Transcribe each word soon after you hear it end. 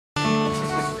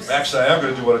Actually, I am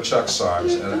going to do one of Chuck's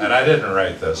songs, and I didn't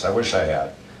write this. I wish I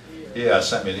had. He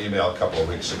sent me an email a couple of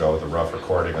weeks ago with a rough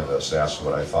recording of this, asked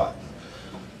what I thought.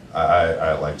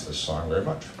 I liked this song very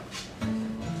much.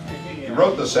 He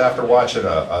wrote this after watching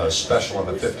a special on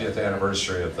the 50th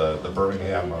anniversary of the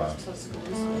Birmingham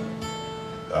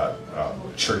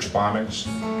church bombings.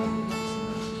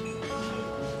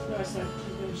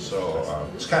 So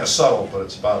it's kind of subtle, but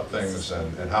it's about things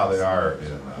and how they are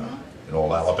in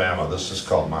old Alabama. This is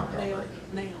called Montgomery.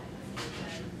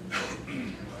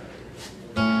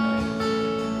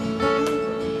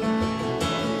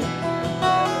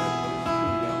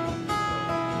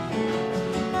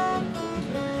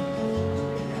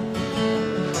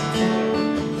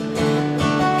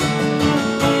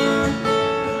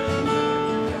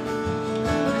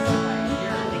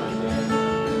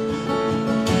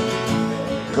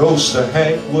 Ghost of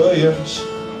Hank Williams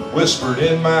whispered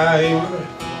in my ear,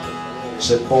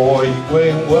 said, boy, you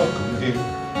ain't welcome here.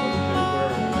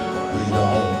 We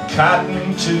don't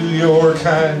cotton to your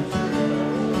kind.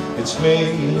 It's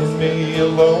me and me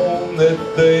alone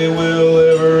that they will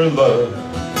ever love.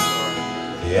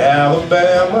 The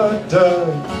Alabama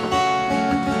Doug,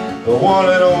 the one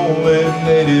and only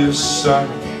native son,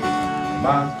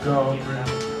 Montgomery.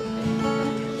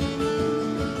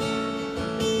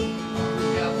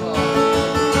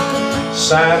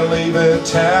 Sign leaving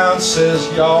town says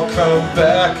y'all come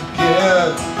back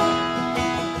again.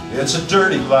 It's a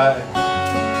dirty lie.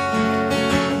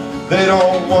 They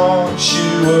don't want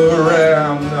you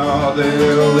around. No,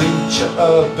 they'll eat you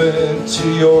up into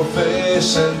your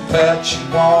face and pat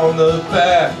you on the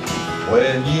back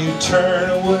when you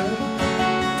turn away.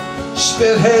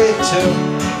 Spit hate till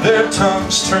their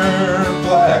tongues turn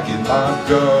black in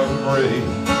Montgomery.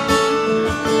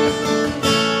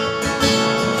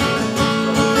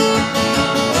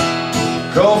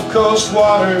 Gulf Coast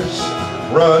waters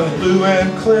run blue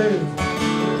and clear,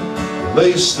 at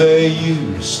least they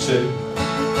used to.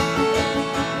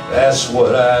 That's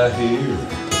what I hear.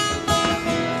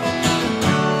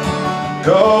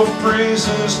 Gulf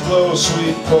breezes blow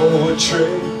sweet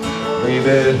poetry, leave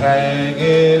it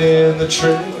hanging in the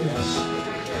trees.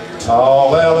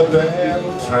 Tall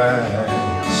Alabama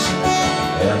pines,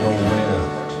 and the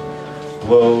wind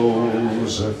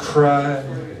blows a cry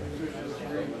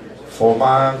for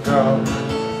Montgomery.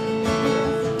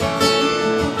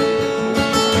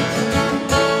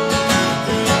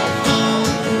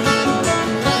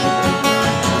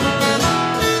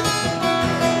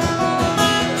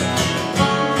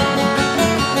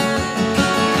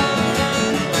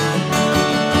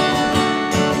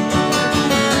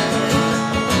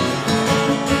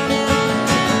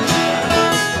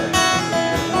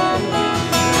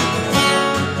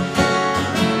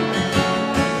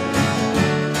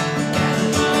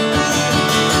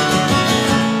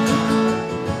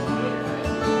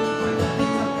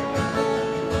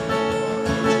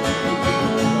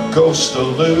 Ghost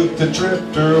of Luke the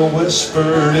drifter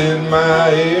whispered in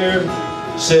my ear,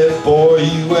 said, boy,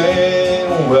 you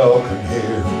ain't welcome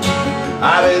here.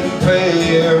 I didn't pay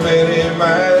him any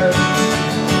mind,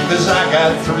 'cause I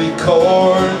got 3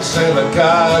 chords and the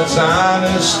God's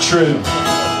honest truth.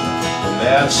 And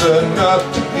that's enough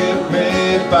to get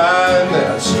me by, and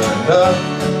that's enough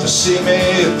to see me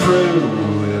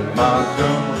through in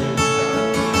Montgomery.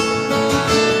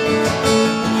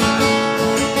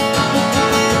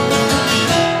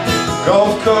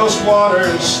 Gulf Coast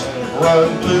waters run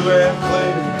blue and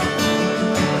clear,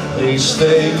 at least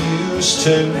they used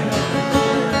to.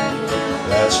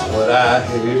 That's what I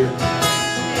hear.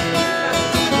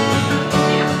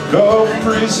 Gulf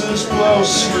breezes blow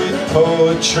sweet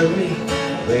poetry,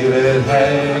 leave it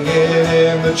hanging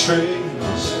in the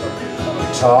trees.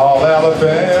 Tall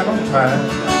Alabama pine,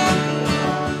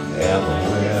 and the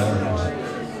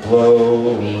wind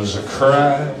blows a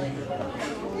cry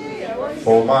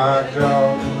for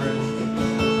Montgomery,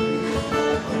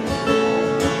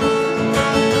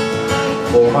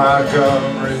 for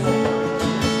Montgomery.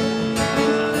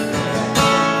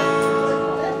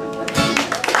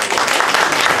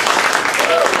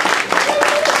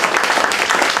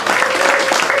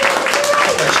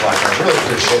 Thanks, Mike. I really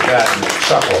appreciate that, and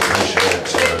Chuck will appreciate it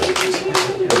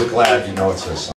too. Really glad you know it's his song.